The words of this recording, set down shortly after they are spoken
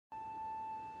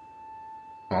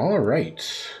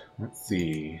Alright. Let's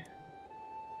see.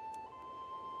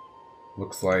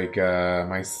 Looks like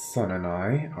my son and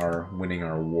I are winning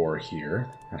our war here.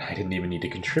 And I didn't even need to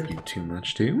contribute too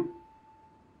much to.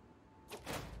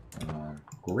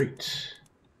 Great.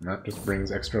 And that just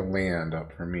brings extra land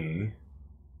up for me.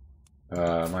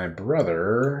 My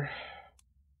brother...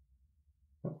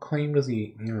 What claim does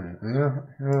he...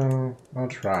 I'll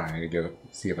try to go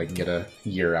see if I can get a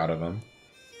year out of him.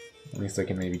 At least I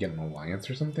can maybe get an alliance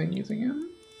or something using him?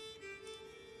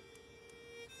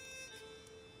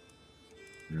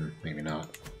 Maybe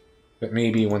not. But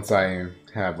maybe once I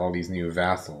have all these new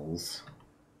vassals,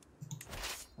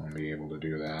 I'll be able to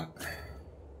do that.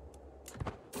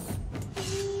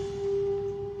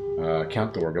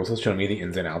 Count Dorgils has shown me the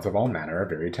ins and outs of all manner of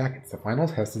varied tactics. The final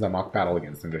test is a mock battle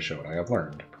against him to show what I have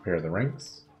learned. Prepare the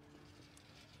ranks.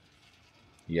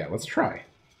 Yeah, let's try.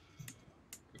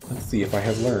 Let's see if I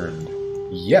have learned.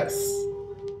 Yes!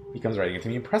 He comes riding into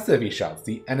me. Impressive, he shouts.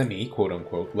 The enemy,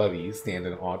 quote-unquote, levies stand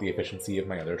in awe of the efficiency of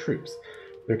my other troops.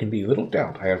 There can be little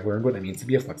doubt I have learned what it means to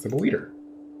be a flexible leader.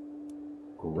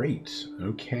 Great.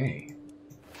 Okay.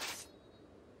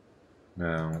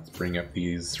 Now, let's bring up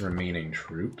these remaining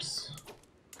troops.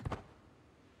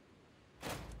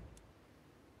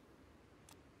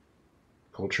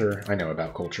 Culture. I know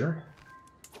about culture.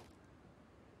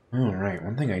 Alright,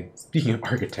 one thing speaking of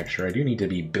architecture, I do need to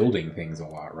be building things a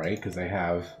lot, right? Because I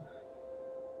have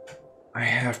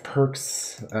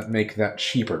perks that make that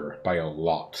cheaper by a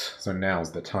lot. So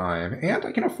now's the time, and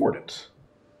I can afford it.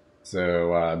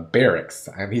 So, barracks.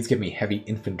 He's giving me heavy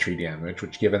infantry damage,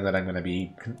 which given that I'm going to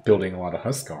be building a lot of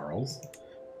Huskarls,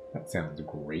 that sounds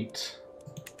great.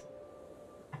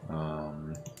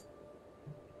 There's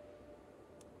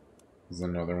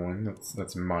another one.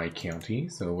 That's my county,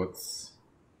 so let's...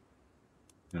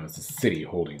 No, it's a city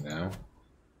holding now.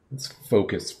 Let's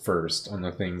focus first on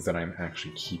the things that I'm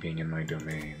actually keeping in my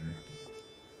domain.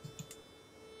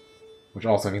 Which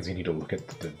also means I need to look at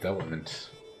the development.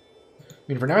 I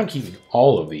mean, for now I'm keeping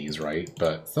all of these, right?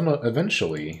 But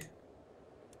eventually,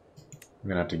 I'm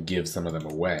going to have to give some of them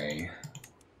away.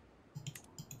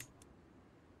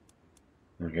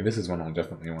 Okay, this is one I'll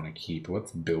definitely want to keep.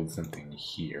 Let's build something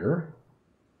here.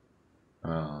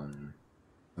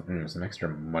 Some extra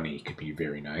money could be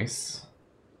very nice.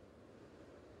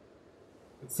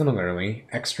 Similarly,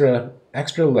 extra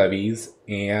levies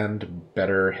and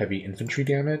better heavy infantry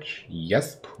damage?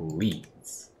 Yes,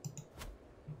 please.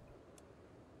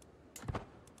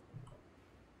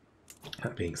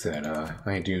 That being said,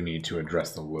 I do need to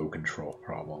address the low control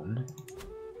problem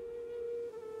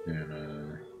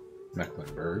in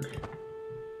Mecklenburg.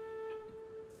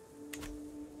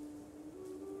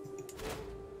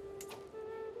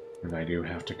 And I do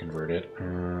have to convert it.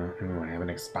 I have an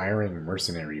expiring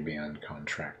mercenary band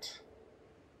contract.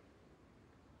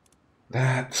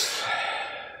 That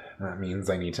means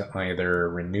I need to either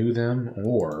renew them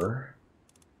or...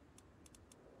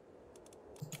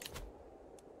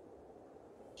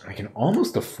 I can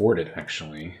almost afford it,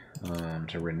 actually,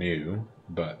 to renew,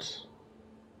 but...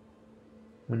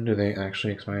 When do they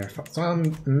actually expire? So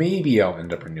maybe I'll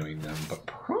end up renewing them, but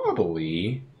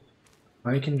probably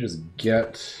I can just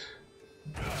get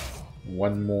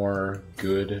one more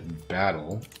good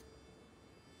battle.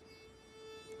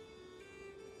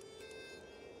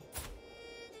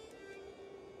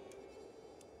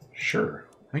 Sure,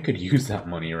 I could use that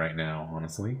money right now,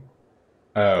 honestly.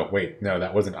 Oh, wait, no,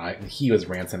 that wasn't I. He was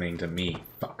ransoming to me.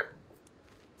 Fuck.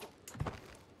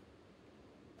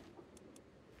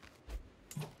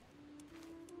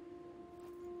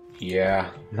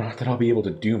 Yeah, not that I'll be able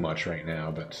to do much right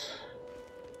now, but...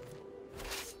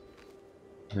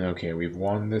 Okay, we've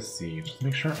won this siege. Just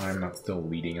make sure I'm not still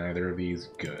leading either of these.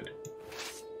 Good.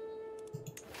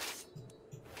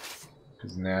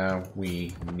 Because now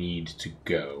we need to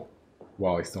go.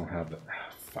 While I still have the...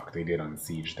 Fuck, they did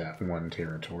unsiege that one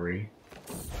territory.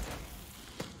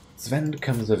 Svend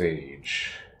comes of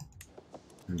age.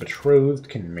 And betrothed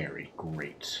can marry.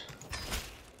 Great.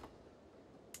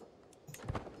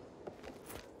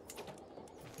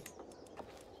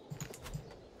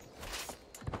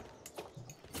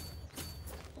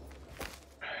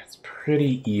 It's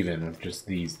pretty even with just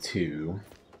these two.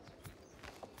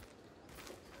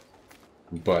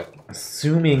 But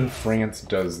assuming France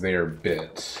does their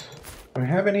bit... Do I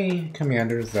have any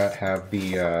commanders that have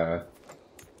the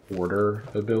order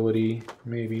ability,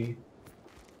 maybe?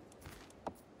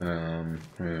 Well,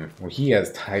 he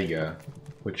has Taiga,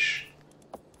 which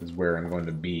is where I'm going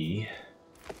to be.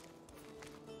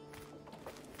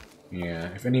 Yeah,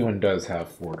 if anyone does have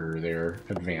Forder, their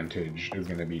advantage is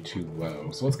going to be too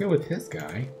low. So let's go with this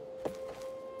guy.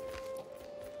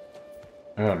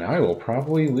 Oh, now I will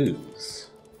probably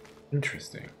lose.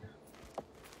 Interesting.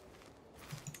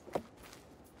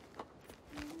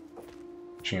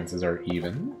 Chances are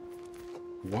even.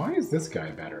 Why is this guy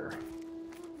better?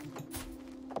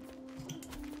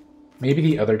 Maybe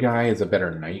the other guy is a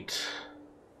better knight.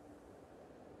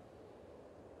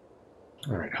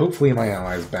 Alright, hopefully my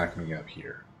allies back me up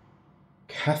here.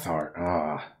 Cathar.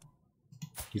 Ah.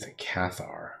 He's a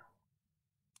Cathar.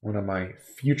 One of my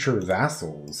future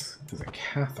vassals is a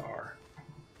Cathar.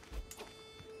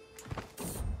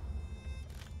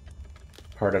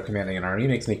 Part of commanding an army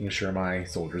makes making sure my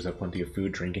soldiers have plenty of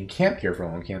food, drink, and camp here for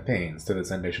long campaigns. To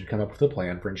this end, I should come up with a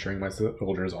plan for ensuring my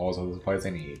soldiers all the supplies I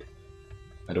need.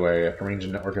 How do I arrange a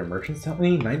network of merchants to help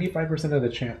me? 95% of the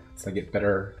chance I get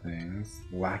better things.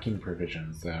 Lacking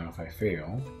provisions, though, if I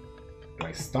fail. Do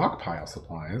I stockpile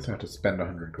supplies? I have to spend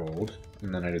 100 gold,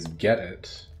 and then I just get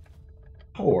it.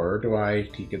 Or do I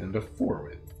get them to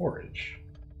forage?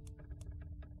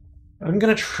 I'm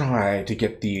gonna try to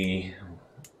get the...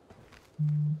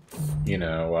 You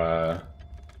know,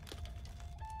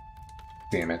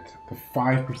 damn it. The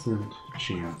 5%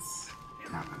 chance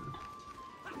happened.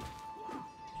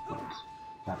 But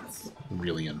that's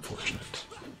really unfortunate.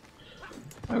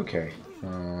 Okay,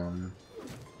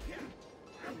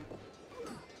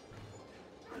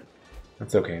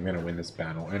 that's okay, I'm gonna win this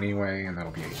battle anyway, and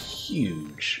that'll be a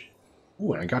huge...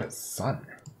 Ooh, and I got his son.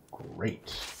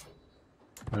 Great.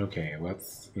 Okay,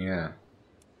 let's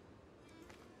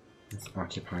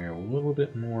occupy a little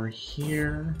bit more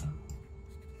here.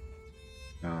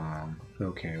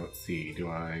 Okay, let's see. Do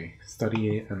I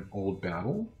study an old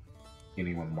battle?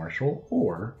 Anyone martial?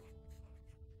 Or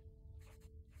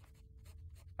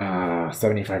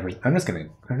 75%.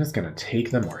 I'm just gonna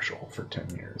take the martial for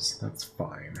 10 years. That's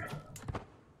fine.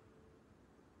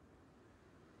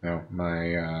 No,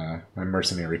 my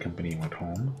mercenary company went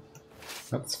home.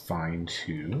 That's fine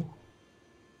too.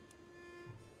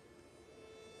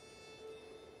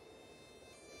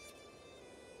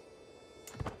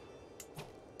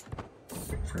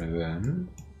 Wait for them.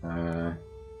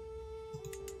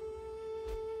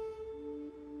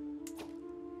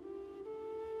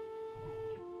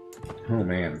 Oh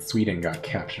man, Sweden got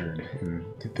captured in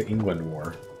the England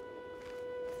War.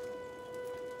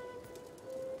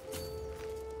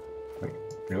 Wait,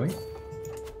 really?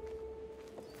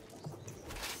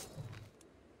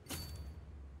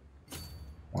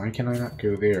 Why can I not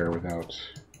go there without...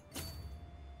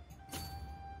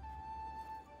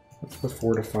 What's the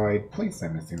fortified place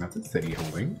I'm missing? That's a city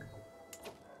holding.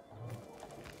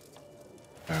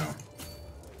 Oh.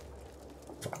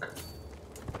 Fuck.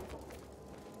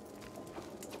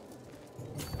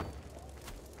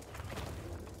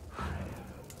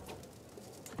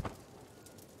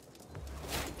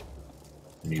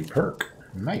 New perk.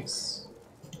 Nice.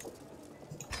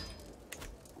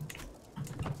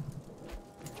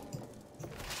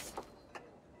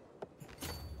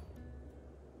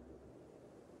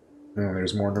 Oh,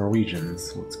 there's more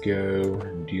Norwegians. Let's go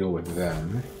and deal with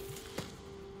them.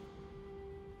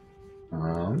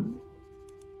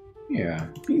 Yeah,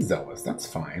 be zealous. That's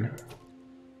fine.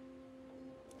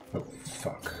 Oh,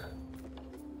 fuck.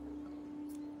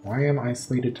 Why am I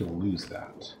slated to lose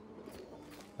that?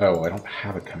 Oh, I don't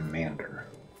have a commander.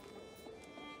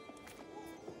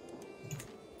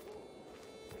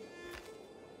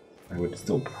 I would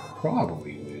still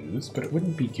probably lose, but it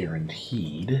wouldn't be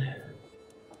guaranteed.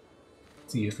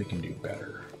 Let's see if we can do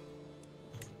better.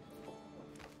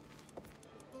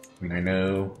 I mean, I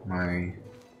know my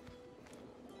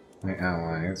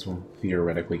allies will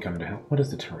theoretically come to help. What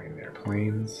is the terrain there?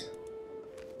 Plains?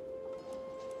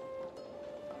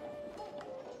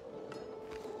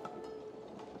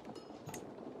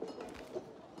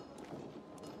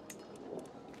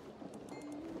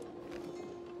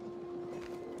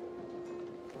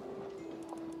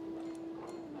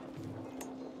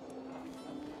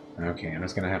 Okay, I'm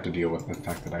just going to have to deal with the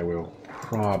fact that I will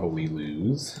probably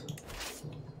lose.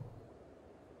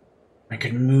 I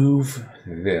could move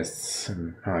this.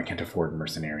 Oh, I can't afford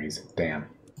mercenaries. Damn.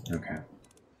 Okay.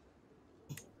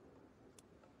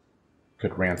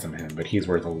 Could ransom him, but he's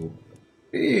worth a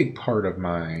big part of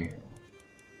my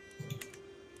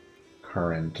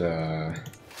current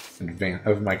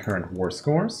current war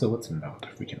score, so let's not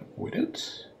if we can avoid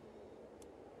it.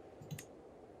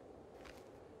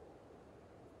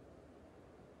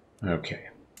 Okay.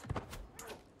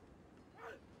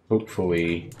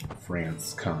 Hopefully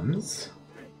France comes.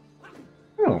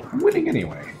 Oh, I'm winning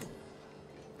anyway.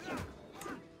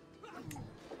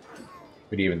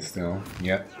 But even still,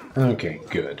 yep. Okay,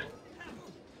 good.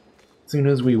 As soon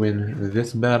as we win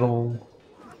this battle...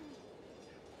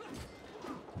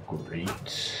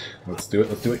 Great. Let's do it.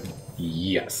 Let's do it.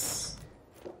 Yes.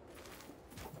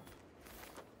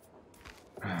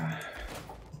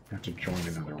 Have to join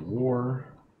another war.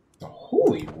 The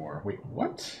Holy War. Wait,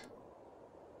 what?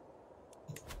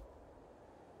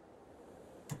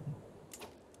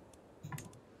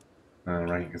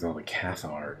 Right, because all the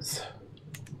Cathars.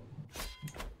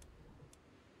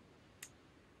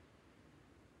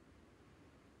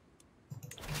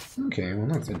 Okay, well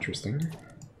that's interesting.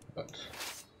 But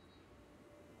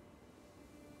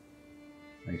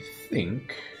I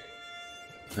think...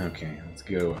 Okay, let's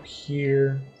go up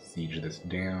here, siege this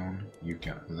down. You've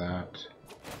got that.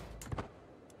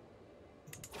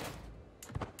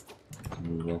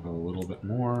 Move up a little bit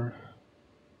more.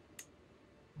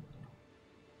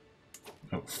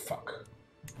 Oh, fuck.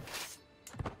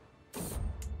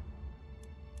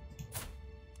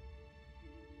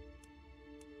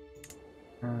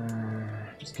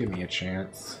 Just give me a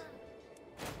chance.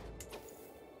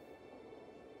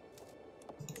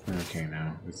 Okay,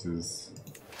 now, this is...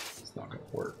 It's not gonna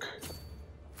work.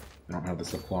 I don't have the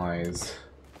supplies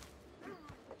to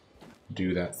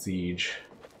do that siege.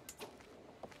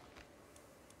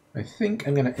 I think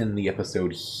I'm gonna end the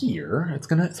episode here.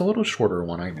 It's a little shorter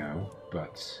one, I know,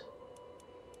 but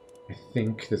I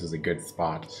think this is a good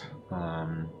spot.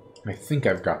 I think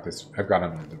I've got this. I've got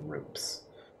him on the ropes.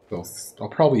 So I'll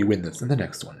probably win this in the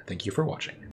next one. Thank you for watching.